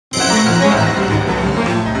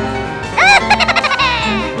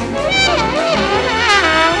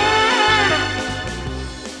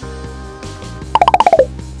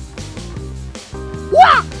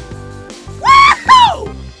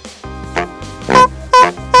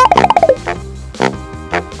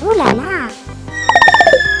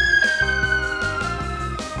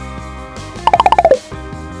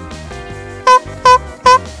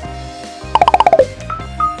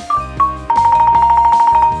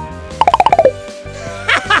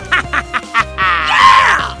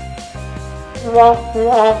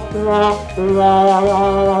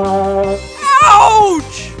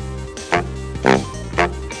Ouch!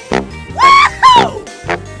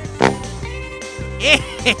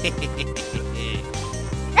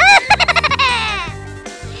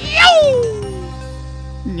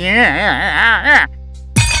 Yeah.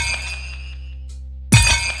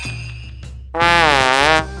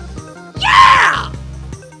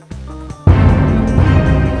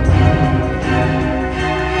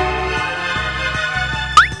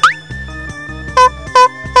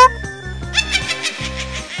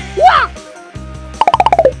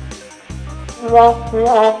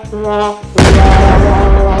 Yeah!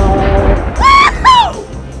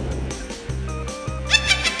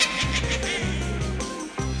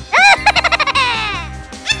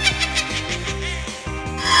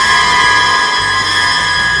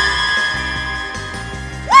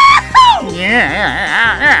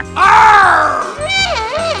 Yeah. Arr!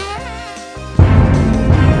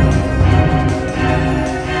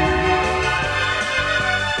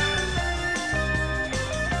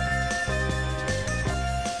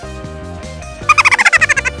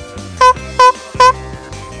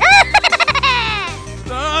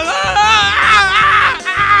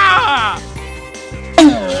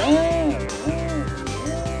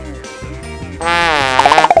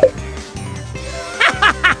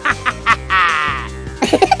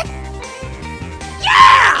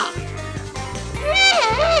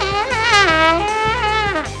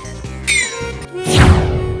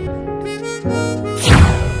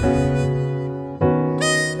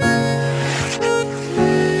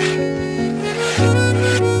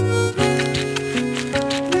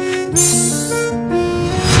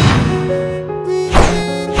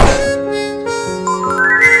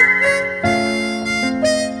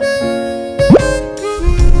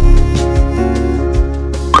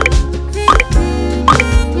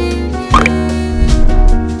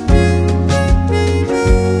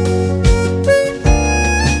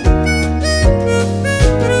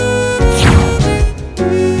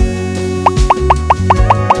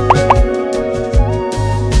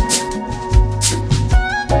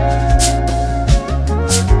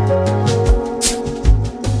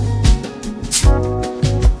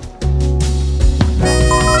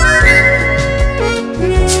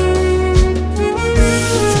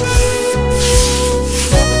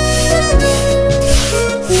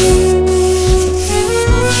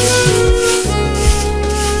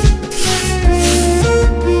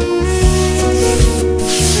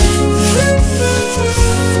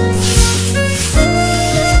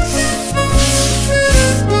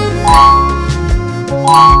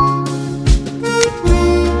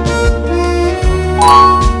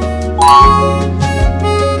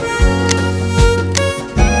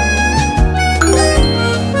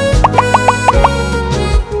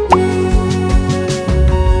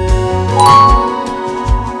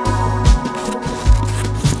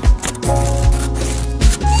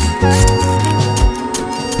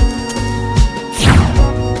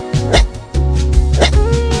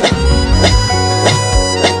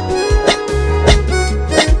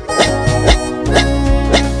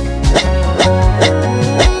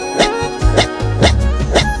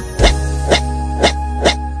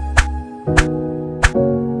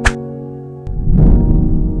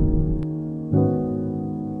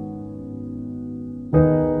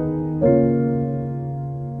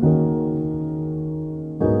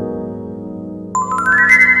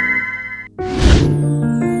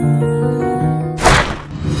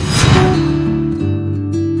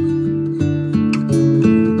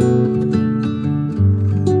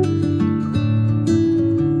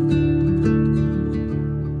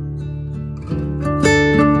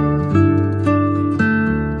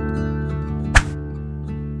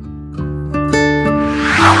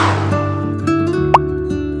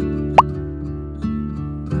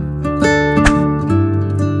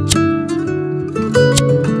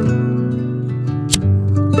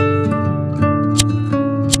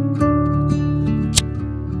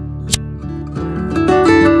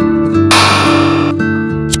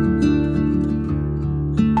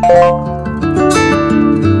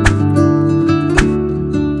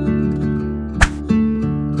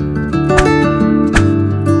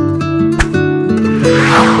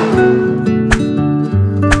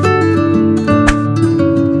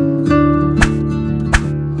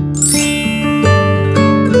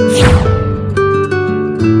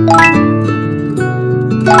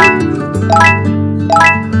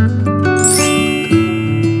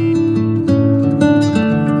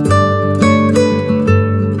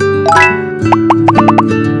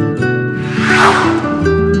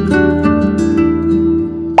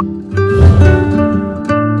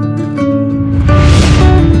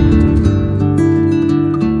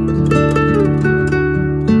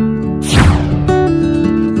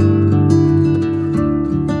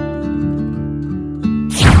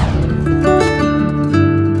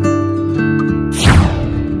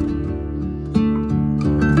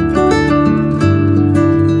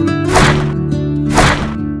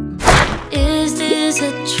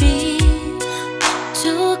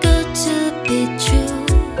 good to be true.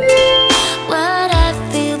 What I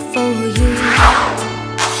feel for you,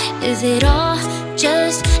 is it all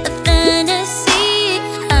just a fantasy?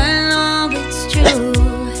 I know it's true,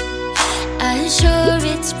 I'm sure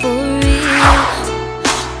it's for real.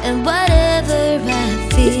 And whatever I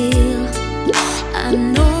feel, I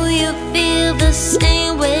know you feel the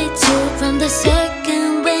same way too. From the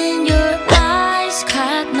second when your eyes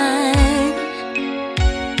caught mine,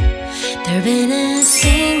 there ain't a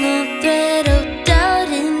single thread of doubt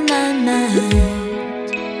in my mind.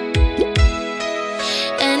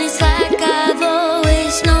 And it's like I've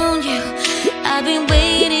always known you, I've been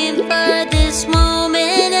waiting for this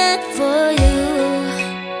moment and for you,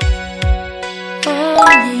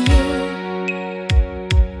 only you.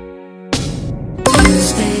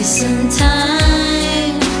 Space and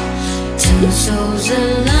time, two souls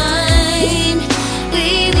align. We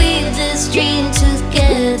weave this dream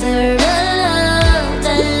together, a love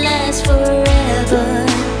that lasts forever.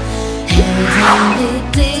 Heavenly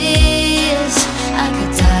bliss, I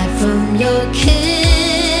could die from your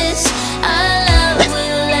kiss. Our love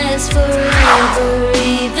will last forever,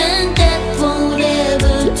 even death won't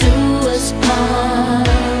ever do us part.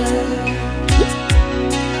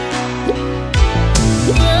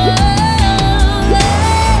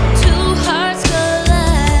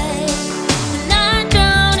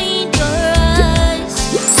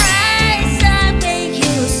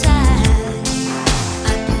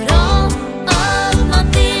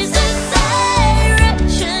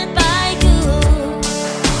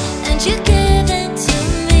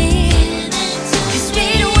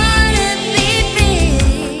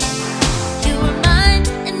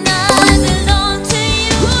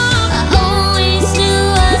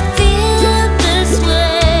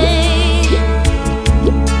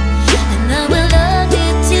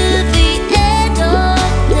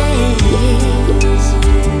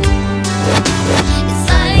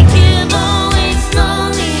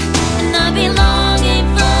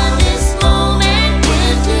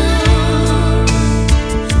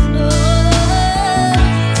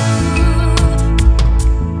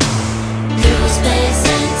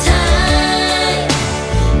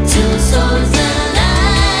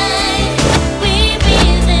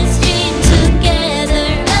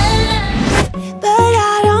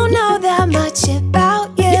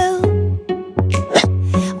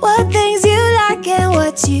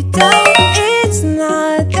 You don't, it's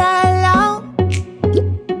not that long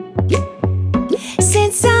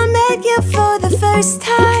since I met you for the first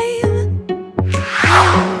time.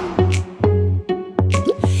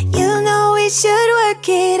 You know we should work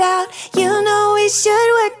it out, you know we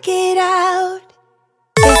should work it out.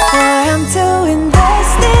 Before I'm too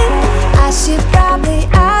invested, I should probably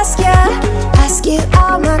ask you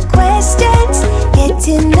all my questions, get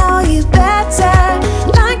to know you better.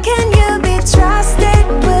 Like, can you be trusted?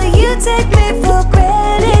 Will you take me for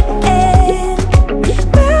granted? And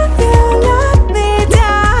will you let me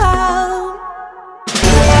down?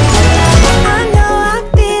 I know I'm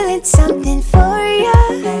feeling something for you.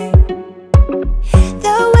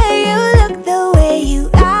 The way you look, the way you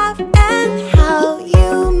laugh, and how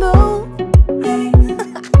you move,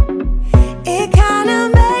 it kinda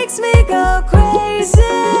makes me go crazy.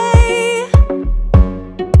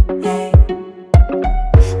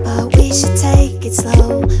 But we should take it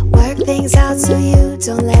slow, work things out so you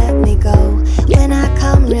don't let me go. When I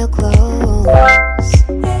come real close,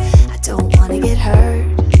 I don't wanna get hurt,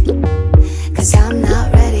 'cause I'm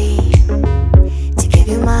not ready to give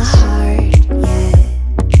you my heart yet.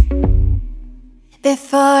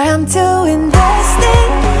 Before I'm too invested,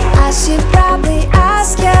 I should probably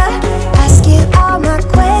ask you all my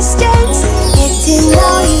questions, get to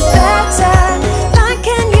know you better. Like,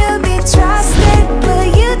 can you be trusted? Will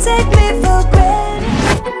you take me for granted?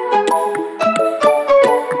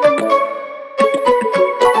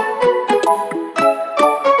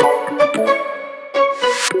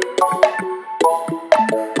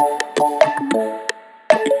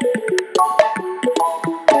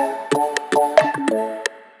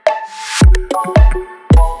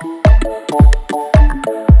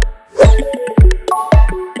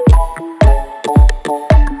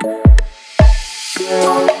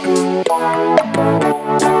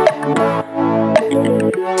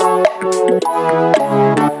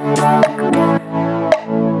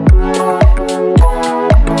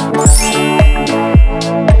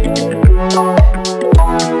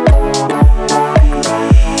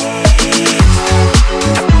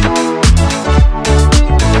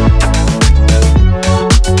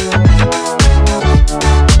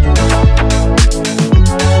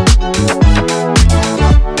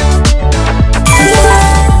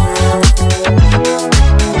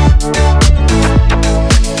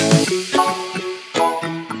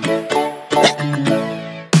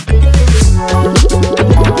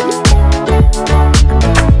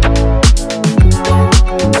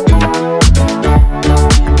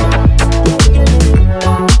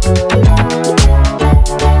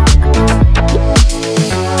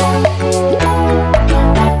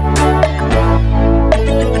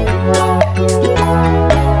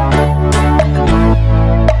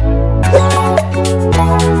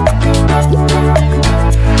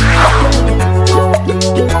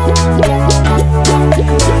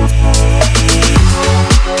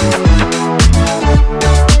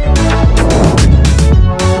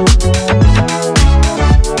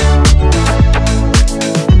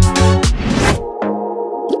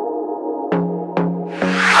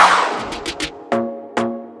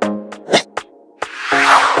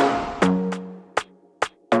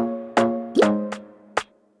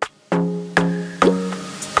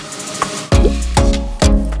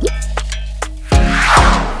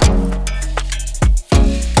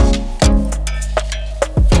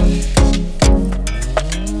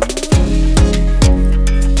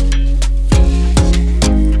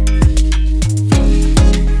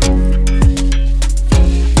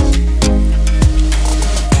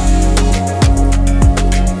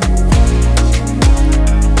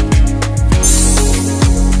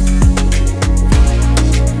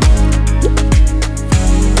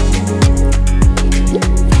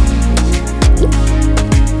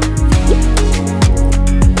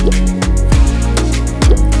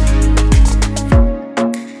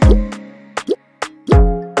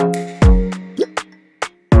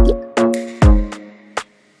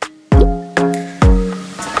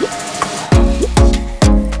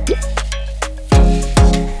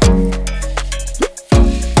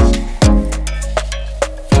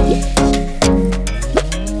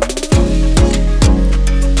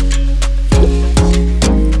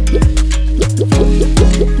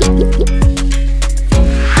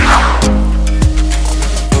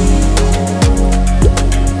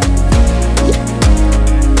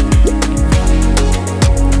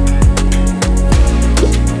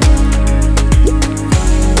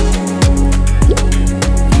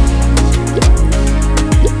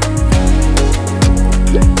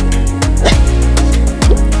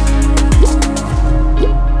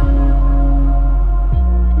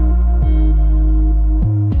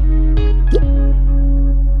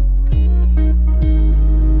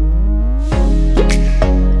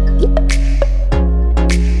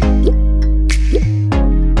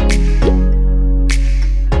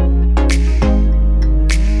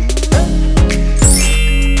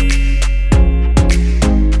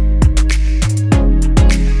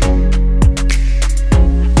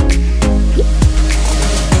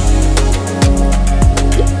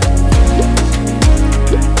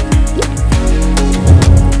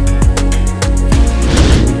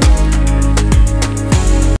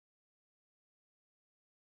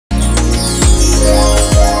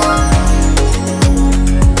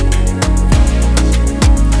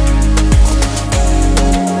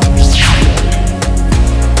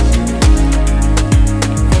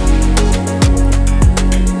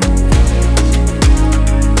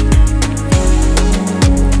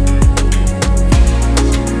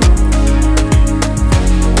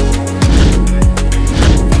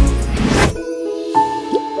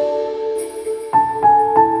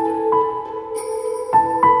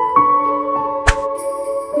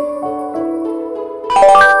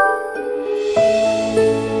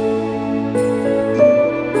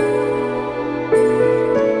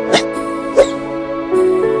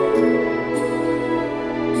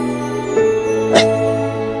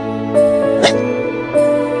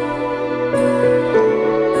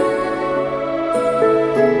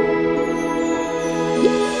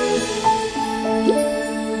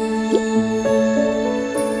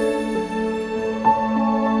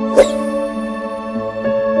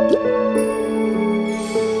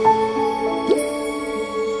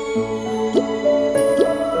 you.